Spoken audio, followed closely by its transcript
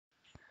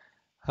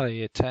Hello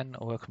Year 10,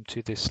 welcome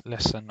to this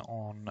lesson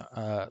on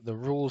the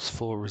rules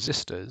for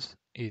resistors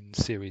in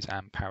series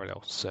and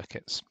parallel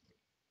circuits.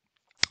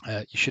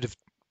 You should have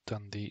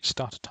done the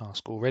starter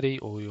task already,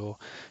 or your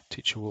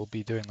teacher will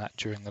be doing that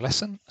during the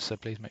lesson, so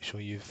please make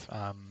sure you've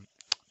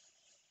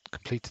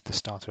completed the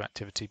starter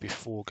activity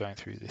before going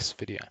through this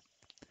video.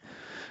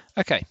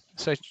 Okay,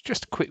 so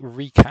just a quick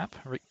recap,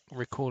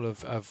 recall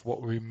of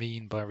what we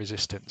mean by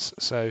resistance.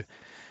 So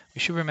we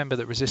should remember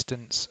that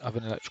resistance of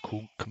an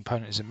electrical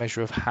component is a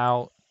measure of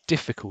how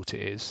difficult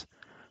it is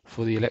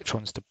for the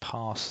electrons to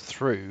pass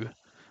through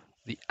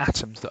the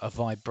atoms that are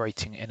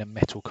vibrating in a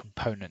metal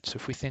component. So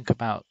if we think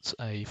about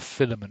a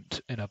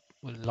filament in a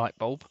light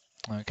bulb,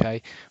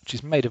 okay, which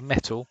is made of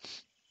metal,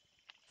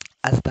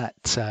 as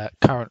that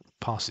current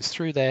passes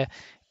through there,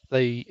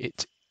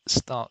 it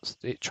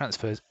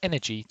transfers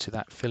energy to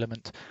that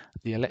filament.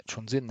 The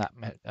electrons in that,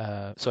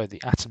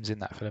 the atoms in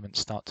that filament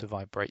start to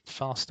vibrate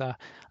faster,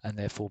 and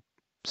therefore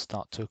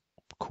start to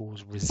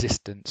cause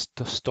resistance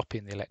to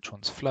stopping the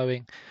electrons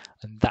flowing,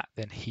 and that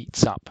then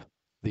heats up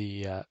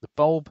the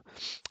bulb.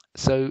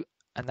 And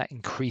that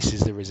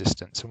increases the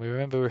resistance. And we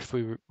remember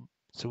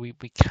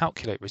we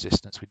calculate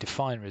resistance, we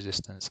define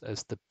resistance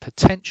as the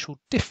potential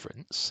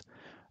difference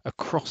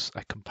across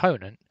a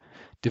component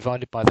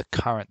divided by the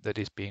current that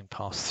is being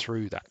passed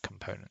through that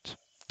component.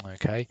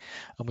 Okay,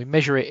 and we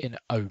measure it in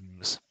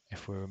ohms,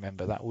 if we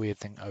remember that weird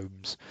thing,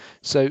 ohms.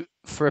 So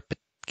for a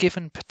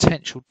given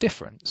potential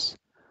difference,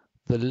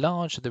 the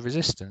larger the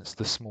resistance,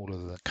 the smaller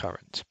the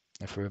current.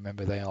 If we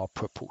remember, they are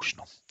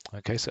proportional.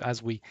 Okay, so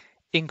as we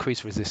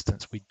increase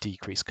resistance, we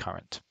decrease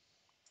current.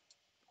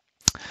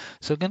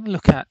 So we're going to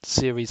look at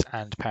series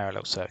and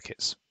parallel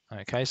circuits.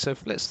 Okay, so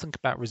let's think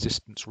about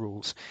resistance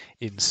rules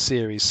in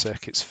series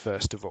circuits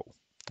first of all.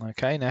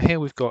 Okay, now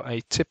here we've got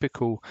a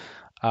typical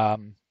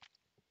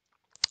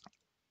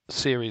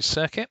series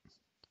circuit.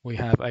 We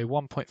have a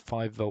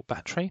 1.5 volt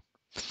battery,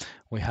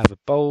 we have a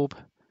bulb,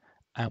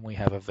 and we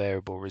have a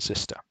variable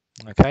resistor.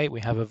 Okay, we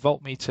have a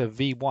voltmeter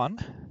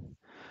V1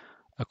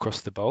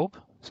 across the bulb.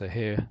 So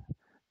here,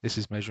 this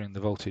is measuring the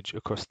voltage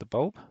across the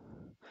bulb.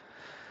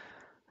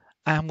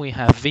 And we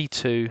have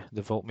V2,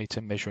 the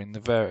voltmeter, measuring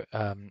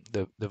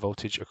the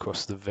voltage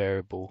across the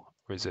variable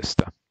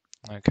resistor.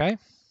 Okay.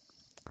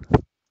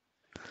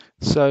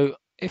 So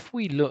if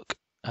we look,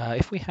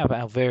 if we have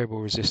our variable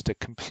resistor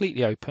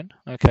completely open,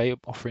 okay,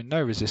 offering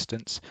no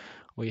resistance,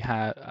 we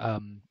have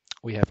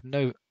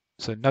no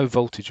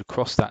voltage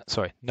across that.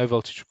 Sorry, no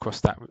voltage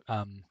across that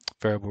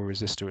variable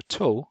resistor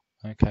at all.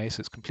 Okay, so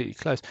it's completely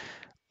closed.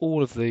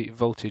 All of the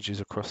voltage is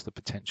across the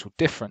potential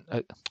difference.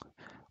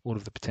 All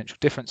of the potential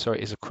difference,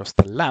 is across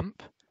the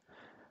lamp.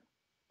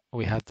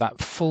 We have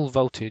that full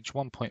voltage,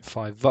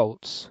 1.5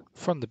 volts,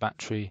 from the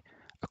battery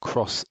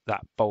across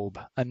that bulb,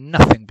 and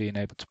nothing being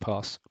able to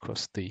pass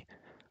across the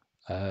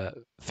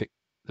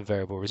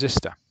variable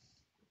resistor.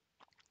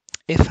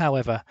 If,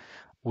 however,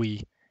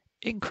 we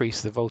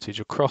increase the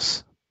voltage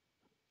across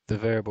the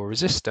variable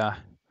resistor,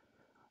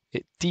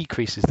 it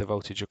decreases the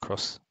voltage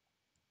across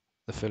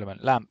the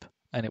filament lamp,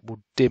 and it will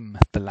dim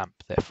the lamp,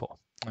 therefore.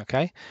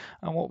 Okay,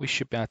 and what we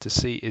should be able to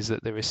see is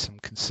that there is some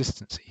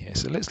consistency here.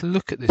 So let's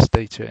look at this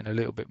data in a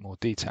little bit more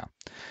detail.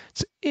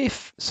 So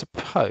if,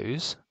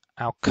 suppose,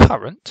 our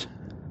current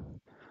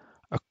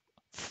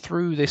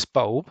through this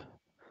bulb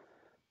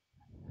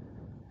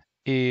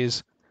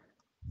is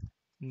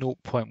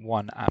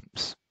 0.1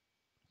 amps.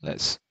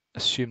 Let's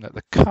assume that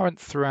the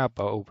current through our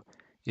bulb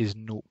is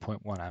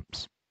 0.1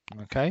 amps.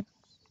 Okay.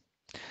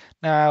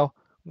 Now,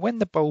 when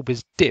the bulb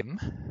is dim,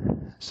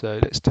 so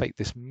let's take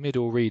this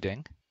middle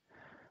reading.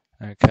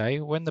 Okay,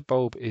 when the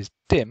bulb is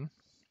dim,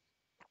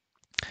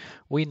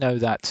 we know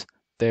that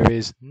there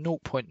is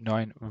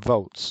 0.9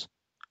 volts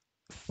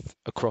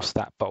across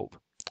that bulb.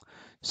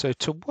 So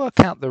to work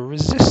out the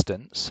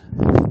resistance,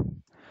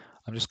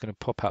 I'm just going to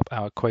pop up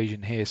our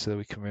equation here so that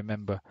we can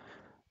remember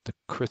the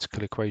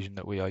critical equation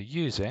that we are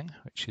using,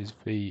 which is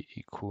V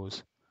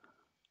equals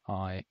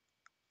IR.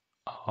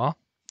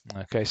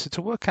 Okay, so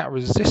to work out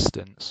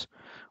resistance,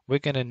 we're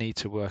going to need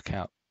to work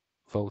out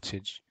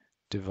voltage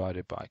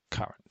divided by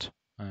current.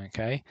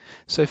 Okay,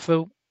 so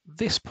for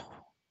this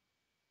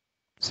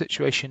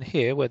situation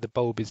here where the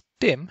bulb is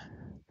dim,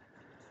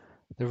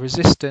 the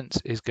resistance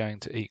is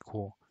going to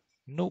equal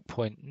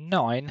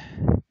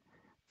 0.9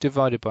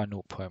 divided by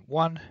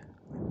 0.1,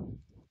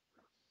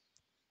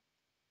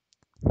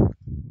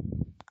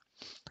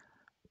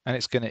 and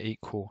it's going to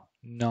equal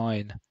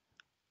 9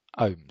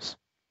 ohms.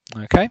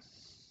 Okay,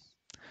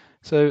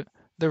 so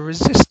the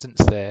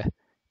resistance there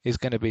is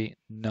going to be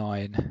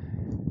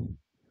 9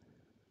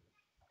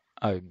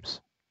 ohms.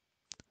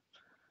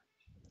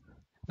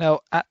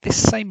 Now, at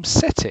this same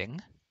setting,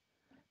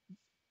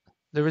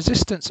 the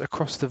resistance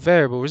across the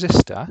variable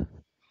resistor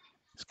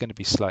is going to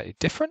be slightly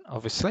different,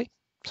 obviously,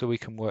 so we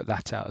can work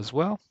that out as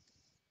well.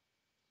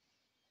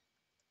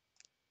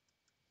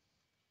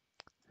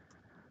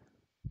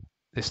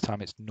 This time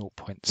it's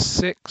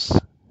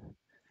 0.6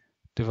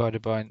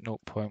 divided by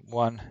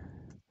 0.1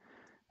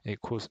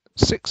 equals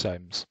 6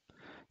 ohms.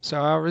 So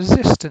our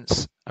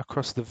resistance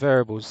across the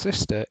variable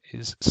resistor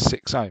is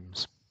 6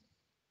 ohms.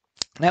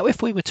 Now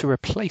if we were to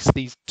replace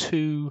these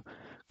two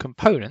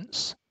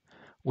components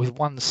with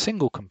one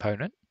single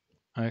component,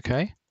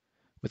 okay,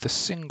 with a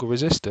single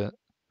resistor,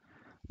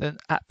 then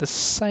at the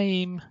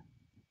same,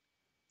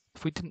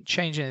 if we didn't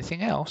change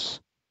anything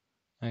else,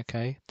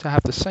 okay, to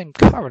have the same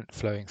current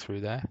flowing through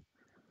there,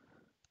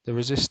 the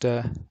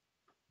resistor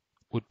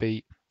would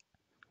be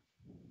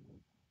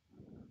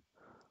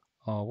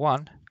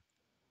R1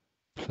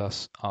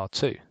 plus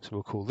R2. So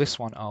we'll call this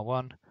one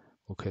R1,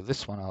 we'll call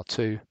this one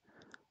R2,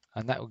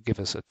 and that will give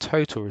us a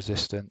total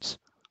resistance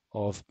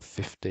of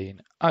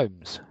 15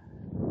 ohms.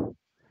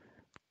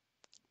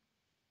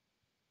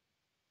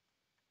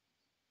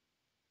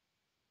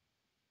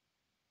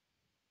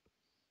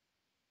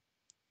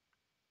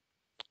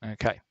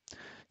 Okay,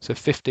 so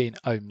 15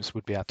 ohms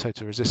would be our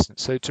total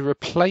resistance. So to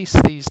replace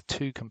these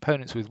two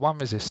components with one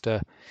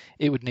resistor,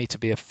 it would need to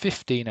be a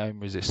 15 ohm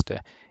resistor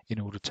in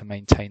order to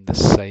maintain the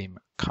same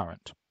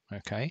current.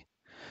 Okay,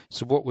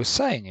 so what we're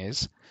saying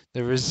is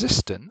the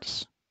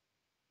resistance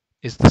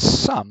is the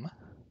sum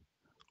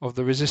of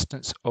the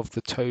resistance of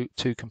the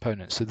two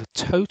components. So the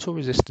total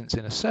resistance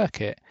in a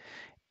circuit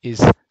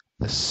is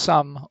the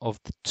sum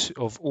of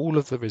all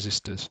of the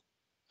resistors.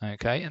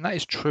 Okay, and that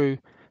is true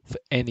for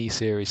any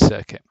series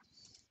circuit.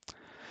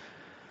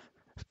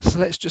 So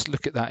let's just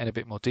look at that in a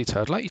bit more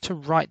detail. I'd like you to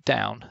write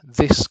down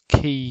this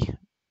key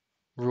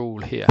rule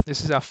here.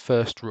 This is our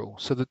first rule.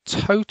 So the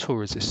total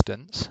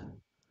resistance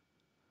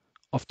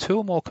of two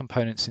or more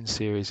components in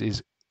series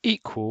is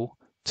equal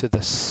to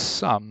the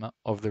sum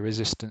of the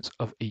resistance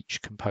of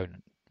each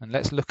component. And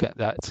let's look at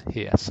that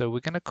here. So we're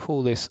going to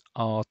call this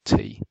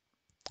RT.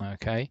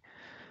 Okay,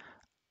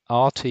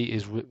 RT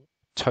is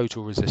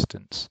total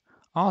resistance.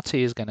 RT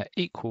is going to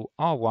equal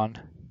R1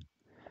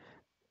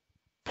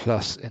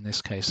 plus, in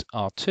this case,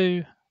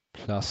 R2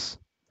 plus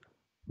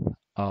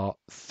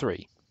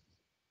R3.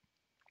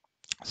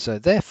 So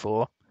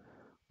therefore,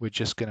 we're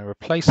just going to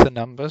replace the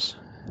numbers.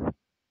 Not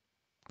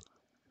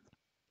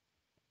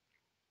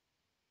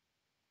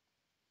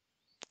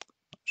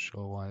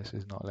sure why this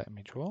is not letting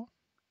me draw.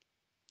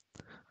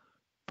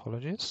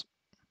 Apologies.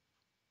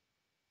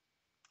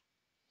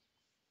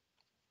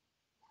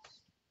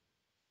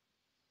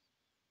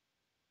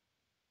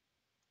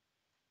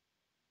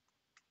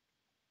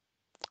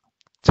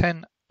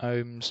 (10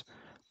 ohms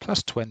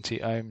plus 20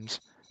 ohms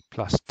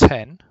plus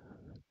 10).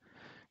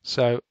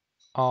 So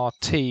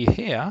RT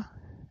here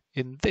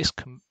in this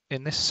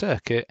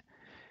circuit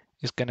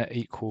is going to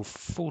equal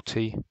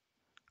 40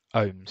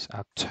 ohms.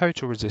 Our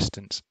total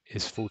resistance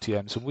is 40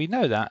 ohms. And we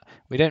know that.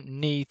 We don't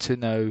need to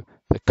know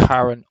the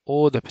current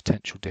or the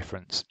potential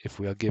difference if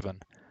we are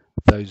given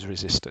those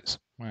resistors.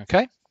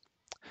 Okay?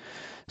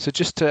 So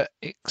just to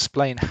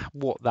explain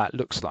what that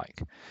looks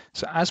like.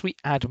 So as we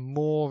add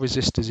more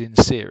resistors in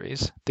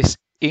series, this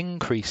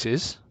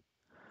increases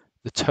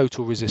the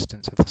total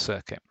resistance of the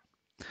circuit.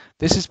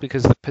 This is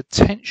because the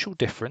potential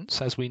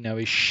difference, as we know,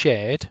 is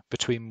shared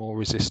between more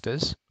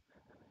resistors.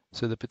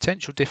 So the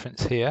potential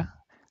difference here,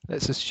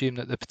 let's assume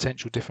that the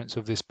potential difference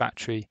of this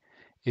battery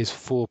is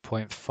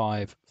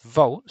 4.5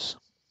 volts.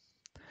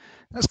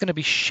 That's going to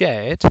be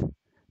shared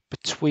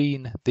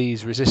between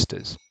these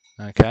resistors.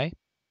 Okay.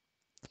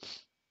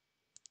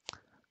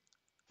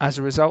 As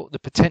a result, the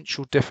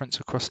potential difference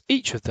across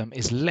each of them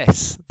is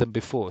less than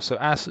before. So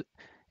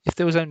if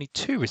there was only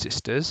two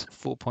resistors,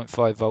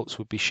 4.5 volts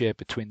would be shared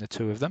between the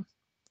two of them.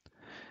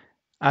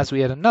 As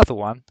we add another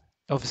one,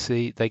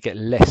 obviously they get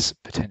less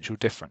potential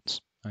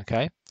difference.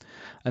 Okay,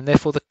 and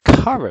therefore the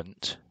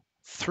current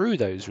through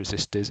those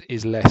resistors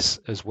is less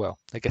as well.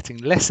 They're getting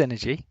less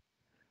energy,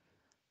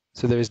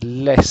 so there is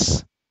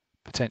less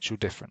potential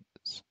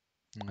difference.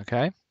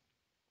 Okay,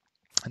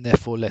 and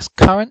therefore less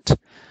current.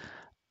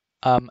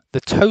 The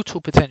total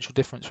potential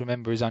difference,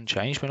 remember, is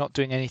unchanged. We're not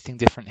doing anything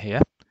different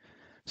here.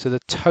 So the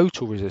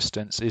total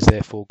resistance is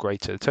therefore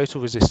greater. The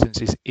total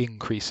resistance is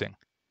increasing.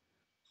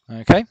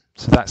 Okay,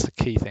 so that's the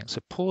key thing.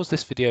 So pause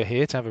this video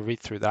here to have a read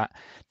through that.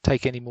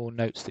 Take any more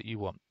notes that you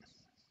want.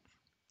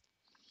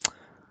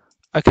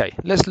 Okay,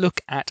 let's look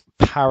at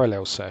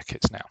parallel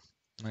circuits now.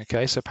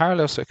 Okay, so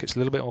parallel circuits are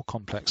a little bit more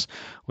complex.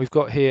 We've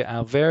got here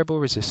our variable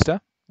resistor.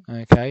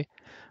 Okay,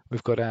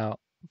 we've got our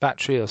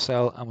battery or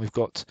cell, and we've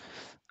got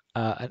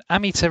an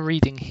ammeter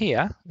reading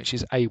here, which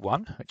is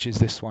A1, which is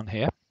this one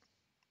here.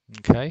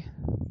 Okay,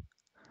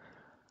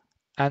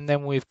 and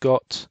then we've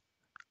got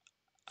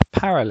a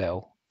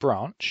parallel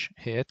branch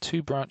here,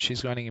 two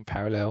branches running in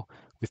parallel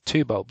with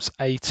two bulbs,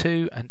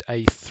 A2 and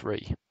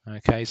A3.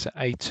 Okay, so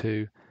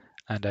A2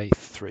 and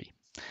A3.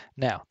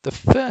 Now, the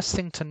first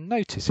thing to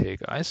notice here,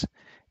 guys,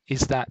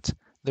 is that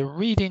the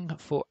reading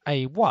for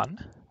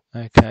A1,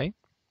 okay,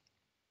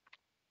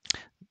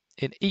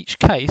 in each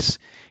case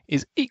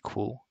is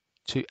equal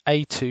to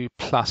A2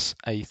 plus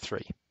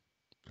A3.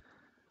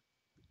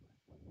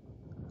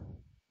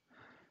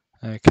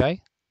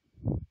 Okay,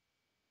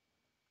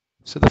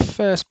 so the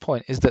first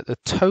point is that the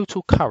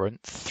total current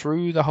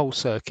through the whole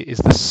circuit is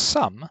the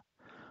sum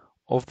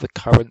of the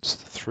currents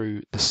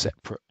through the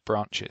separate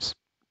branches.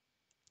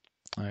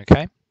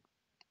 Okay,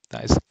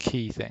 that is the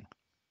key thing.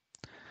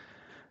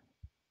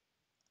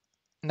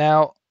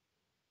 Now,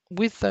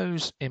 with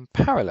those in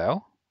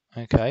parallel,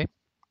 okay,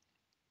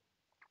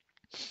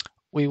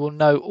 we will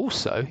know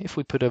also if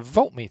we put a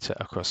voltmeter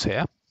across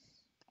here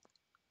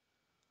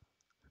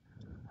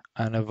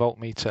and a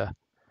voltmeter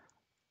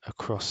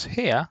across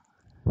here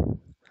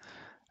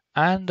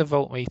and a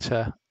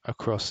voltmeter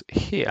across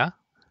here.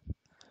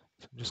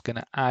 So I'm just going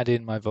to add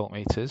in my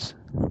voltmeters.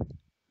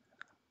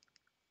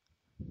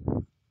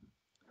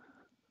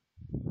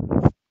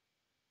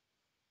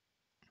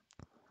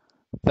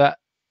 That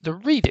the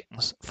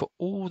readings for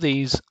all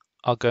these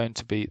are going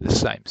to be the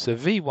same. So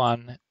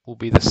V1 will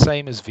be the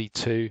same as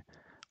V2,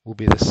 will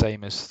be the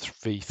same as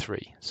V3.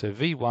 So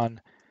V1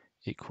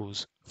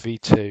 equals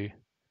V2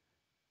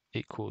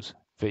 equals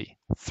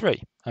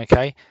V3,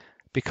 okay?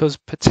 Because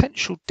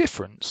potential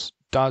difference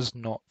does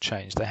not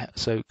change.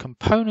 So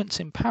components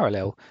in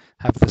parallel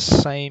have the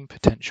same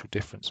potential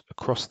difference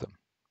across them,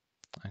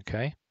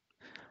 okay?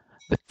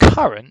 The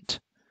current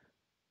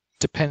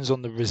depends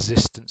on the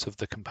resistance of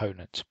the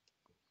component.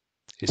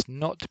 It's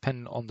not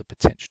dependent on the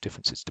potential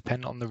difference, it's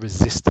dependent on the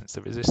resistance.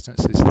 The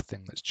resistance is the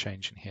thing that's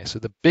changing here. So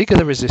the bigger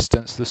the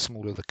resistance, the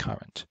smaller the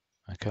current,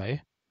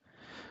 okay?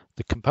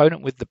 The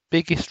component with the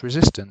biggest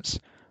resistance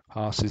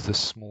passes the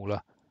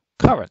smaller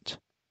current.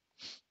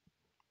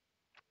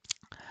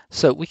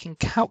 So we can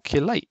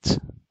calculate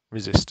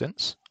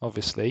resistance,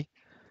 obviously,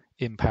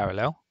 in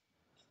parallel,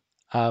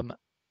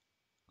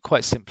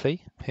 quite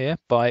simply here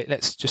by,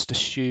 let's just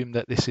assume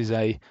that this is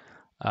a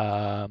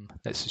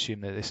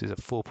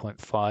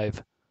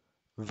 4.5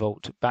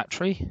 volt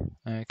battery,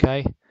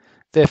 okay?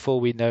 Therefore,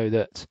 we know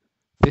that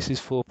this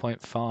is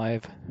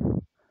 4.5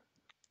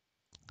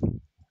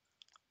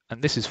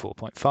 and this is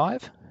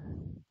 4.5.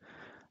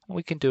 And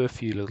we can do a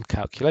few little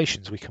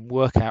calculations. We can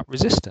work out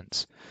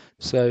resistance.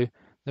 So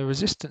the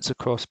resistance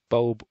across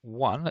bulb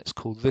 1, let's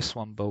call this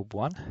one bulb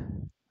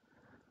 1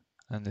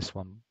 and this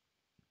one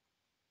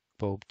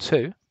bulb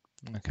 2,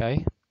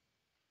 okay?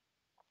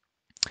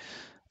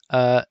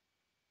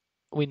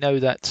 We know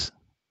that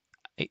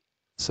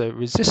so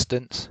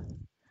resistance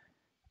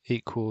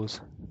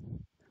equals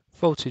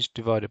voltage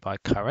divided by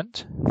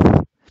current.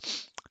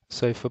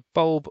 So for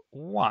bulb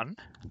 1,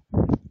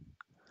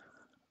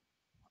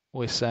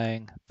 we're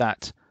saying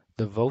that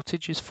the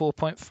voltage is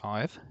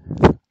 4.5,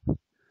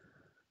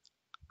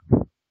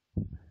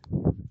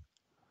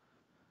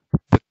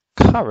 the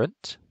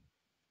current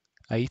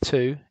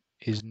A2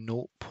 is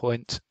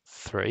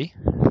 0.3,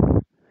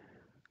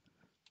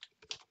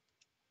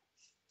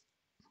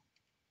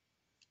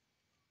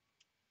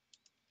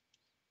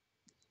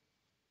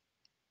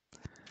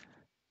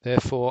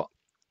 therefore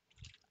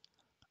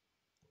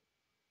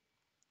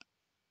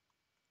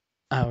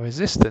our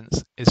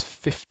resistance is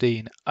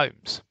 15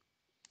 ohms.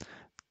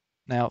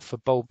 Now for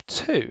bulb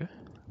 2,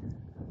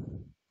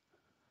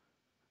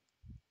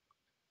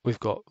 we've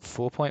got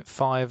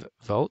 4.5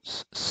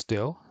 volts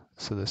still,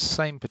 so the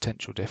same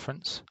potential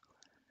difference.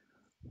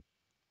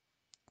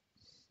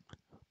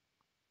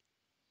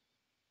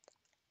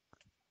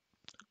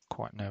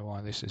 Quite know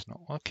why this is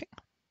not working.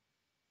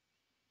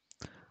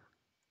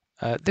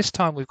 This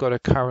time we've got a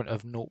current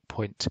of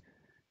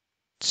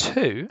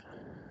 0.2,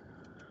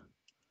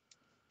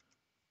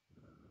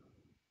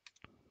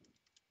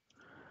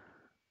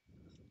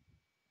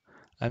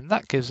 and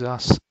that gives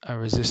us a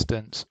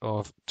resistance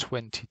of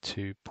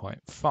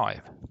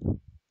 22.5.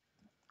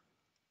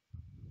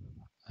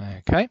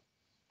 Okay,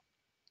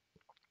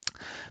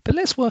 but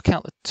let's work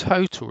out the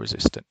total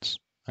resistance,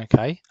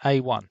 okay,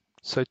 A1.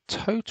 So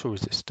total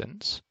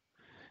resistance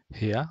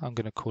here, I'm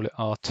going to call it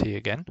RT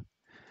again,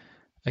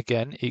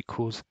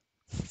 equals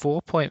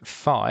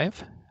 4.5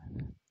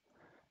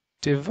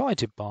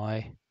 divided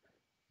by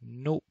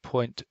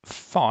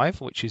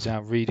 0.5, which is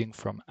our reading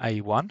from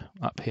A1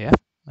 up here,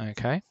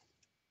 okay.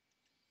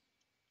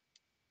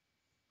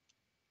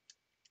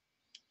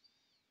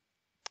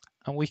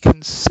 And we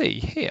can see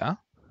here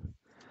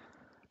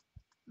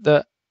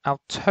that our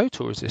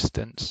total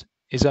resistance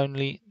is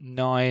only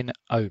 9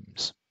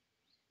 ohms,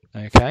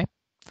 okay.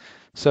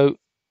 So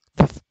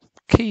the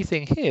key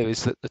thing here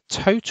is that the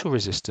total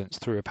resistance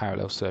through a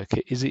parallel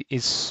circuit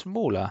is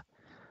smaller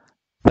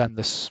than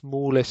the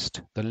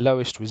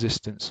lowest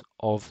resistance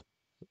of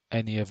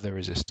any of the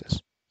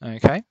resistors,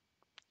 okay.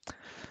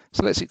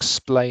 So let's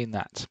explain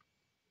that.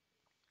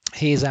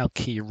 Here's our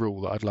key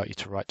rule that I'd like you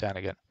to write down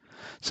again.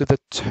 So the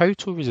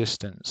total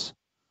resistance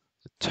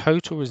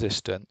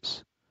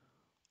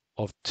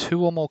of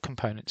two or more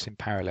components in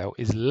parallel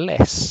is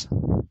less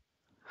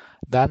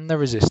than the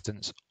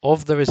resistance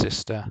of the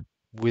resistor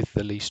with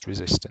the least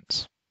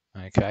resistance.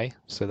 Okay,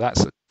 so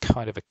that's a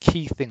kind of a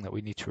key thing that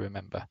we need to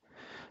remember.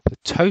 The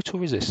total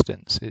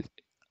resistance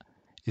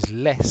is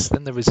less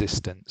than the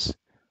resistance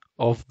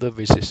of the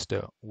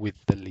resistor with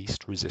the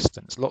least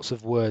resistance. Lots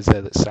of words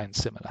there that sound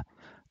similar.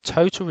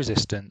 Total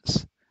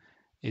resistance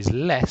is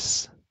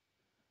less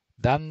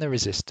than the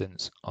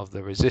resistance of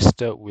the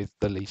resistor with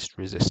the least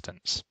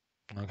resistance.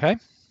 Okay.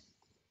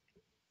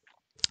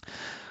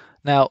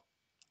 Now,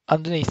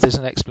 underneath there's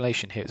an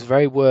explanation here. It's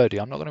very wordy.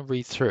 I'm not going to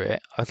read through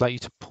it. I'd like you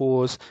to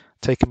pause,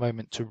 take a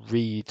moment to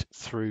read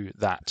through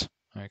that.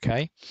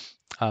 Okay.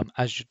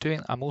 As you're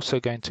doing, I'm also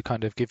going to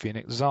kind of give you an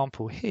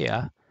example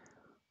here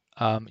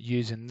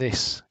using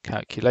this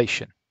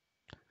calculation.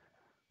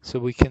 So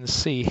we can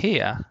see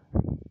here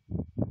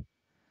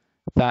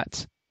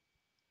that,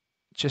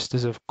 just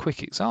as a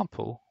quick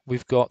example,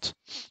 we've got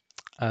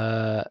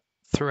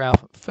through our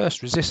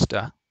first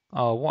resistor,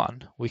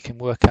 R1, we can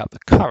work out the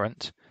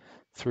current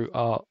through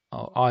our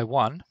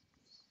I1.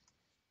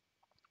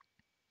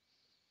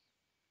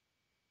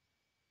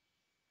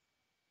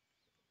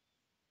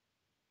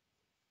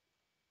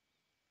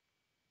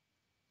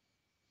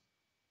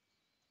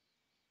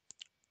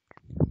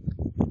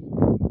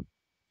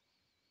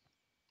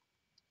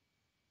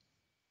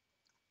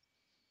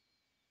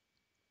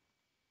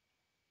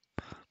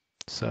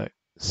 So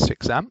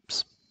 6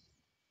 amps.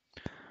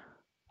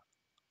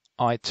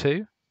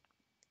 I2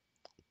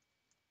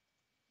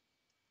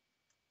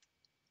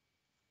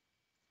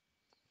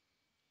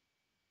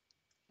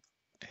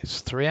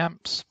 is 3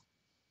 amps.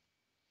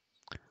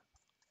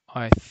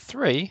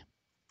 I3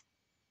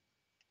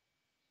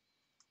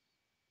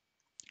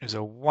 is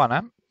a 1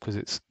 amp because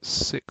it's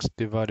 6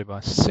 divided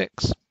by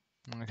 6.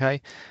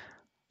 Okay,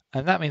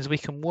 and that means we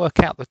can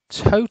work out the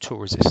total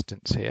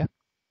resistance here.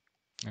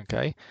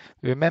 Okay,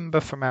 remember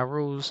from our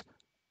rules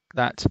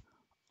that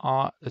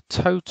the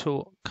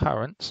total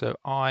current, so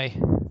I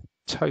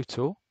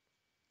total,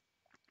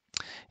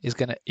 is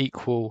going to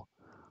equal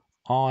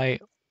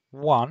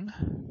I1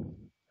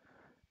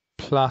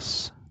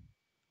 plus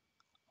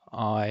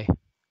I2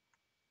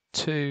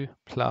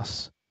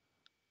 plus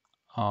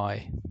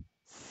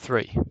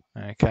I3.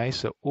 Okay,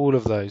 so all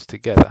of those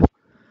together.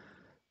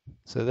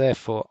 So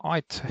therefore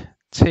IT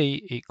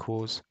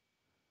equals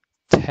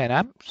 10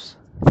 amps,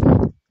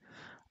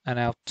 and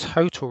our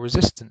total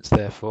resistance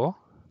therefore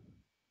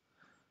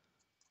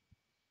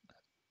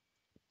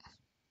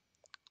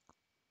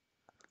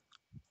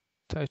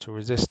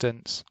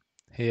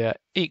here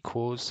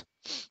equals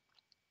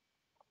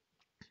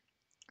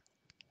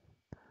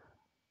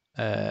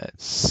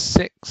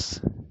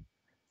 6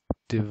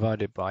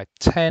 divided by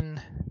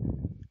 10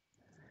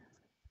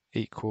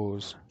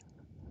 equals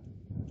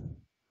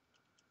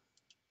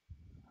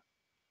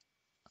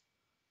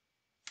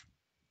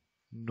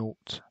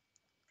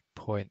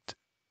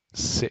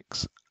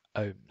 0.6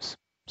 ohms.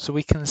 So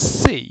we can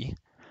see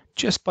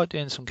just by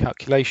doing some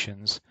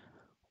calculations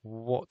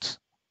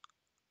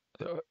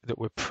that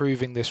we're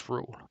proving this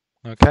rule.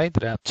 Okay,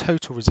 that our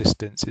total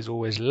resistance is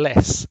always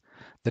less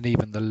than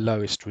even the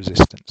lowest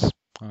resistance.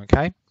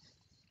 Okay,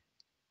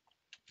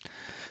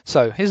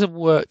 so here's a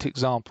worked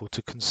example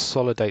to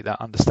consolidate that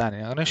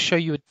understanding. I'm going to show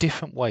you a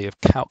different way of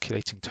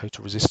calculating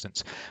total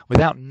resistance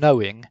without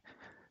knowing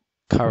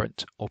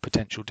current or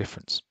potential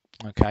difference.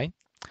 Okay,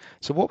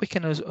 so what we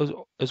can, as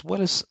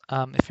well as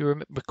if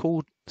you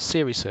recall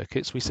series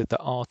circuits, we said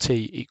that RT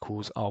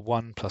equals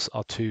R1 plus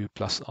R2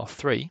 plus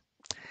R3.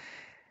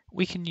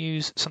 We can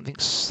use something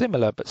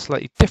similar but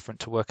slightly different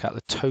to work out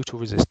the total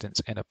resistance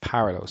in a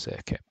parallel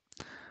circuit.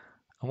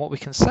 And what we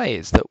can say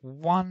is that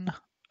 1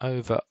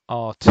 over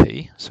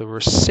RT, so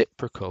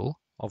reciprocal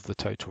of the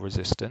total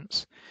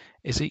resistance,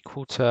 is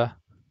equal to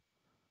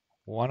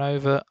 1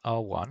 over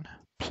R1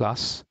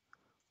 plus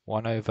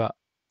 1 over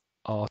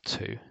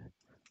R2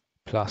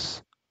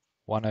 plus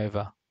 1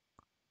 over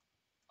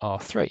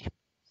R3,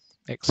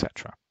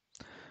 etc.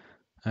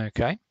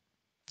 Okay,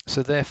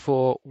 so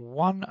therefore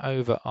 1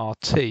 over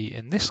RT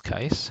in this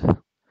case,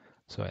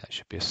 so that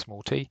should be a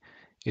small t,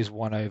 is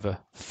 1 over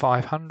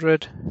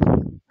 500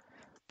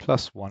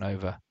 plus 1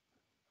 over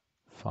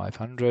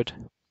 500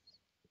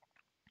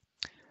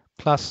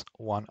 plus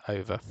 1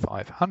 over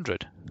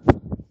 500.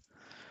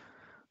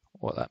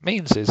 What that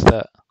means is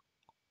that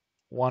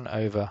 1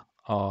 over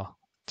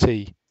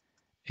RT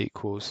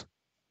equals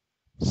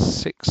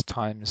 6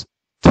 times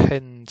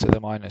 10 to the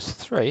minus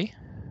 3.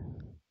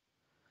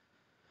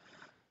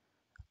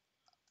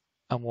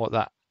 And what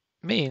that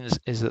means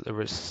is that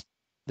the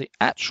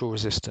actual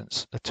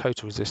resistance, the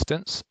total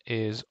resistance,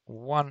 is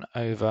 1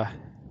 over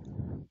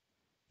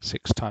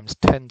 6 times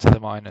 10 to the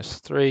minus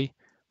 3,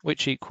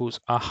 which equals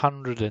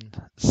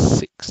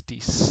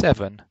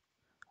 167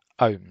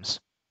 ohms.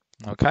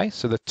 Okay,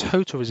 so the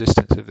total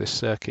resistance of this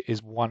circuit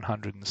is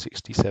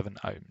 167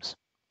 ohms.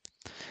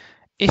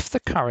 If the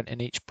current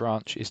in each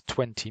branch is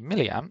 20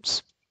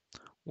 milliamps,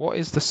 what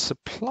is the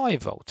supply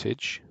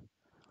voltage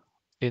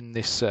in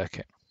this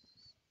circuit?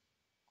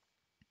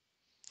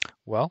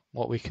 Well,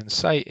 what we can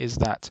say is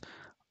that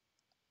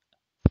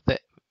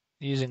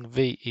using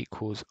V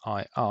equals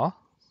IR,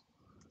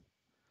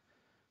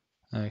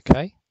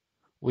 okay,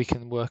 we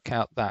can work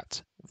out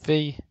that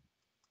V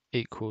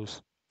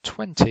equals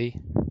 20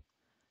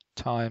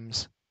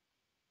 times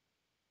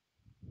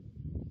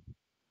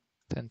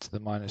 10 to the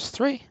minus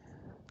 3.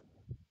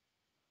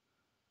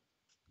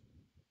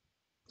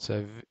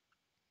 So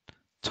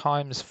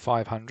times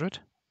 500,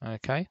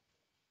 okay.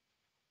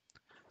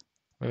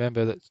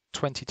 Remember that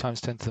 20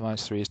 times 10 to the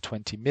minus 3 is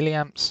 20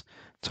 milliamps,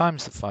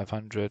 times the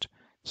 500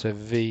 So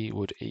V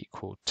would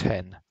equal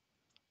 10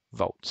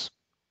 volts.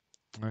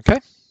 Okay,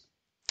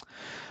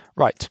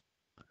 right.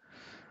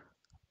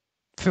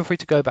 Feel free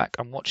to go back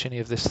and watch any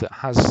of this that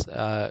has,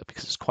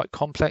 because it's quite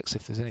complex,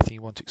 if there's anything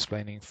you want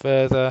explaining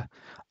further.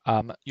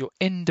 Your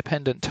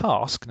independent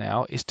task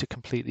now is to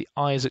complete the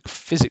Isaac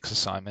physics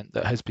assignment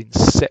that has been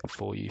set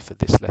for you for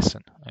this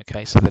lesson.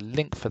 Okay, so the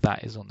link for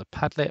that is on the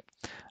Padlet,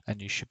 and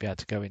you should be able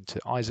to go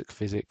into Isaac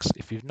physics.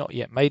 If you've not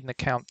yet made an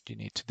account, you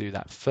need to do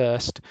that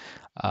first,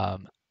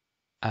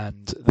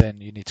 and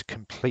then you need to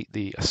complete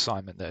the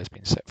assignment that has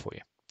been set for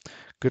you.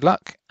 Good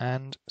luck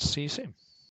and see you soon.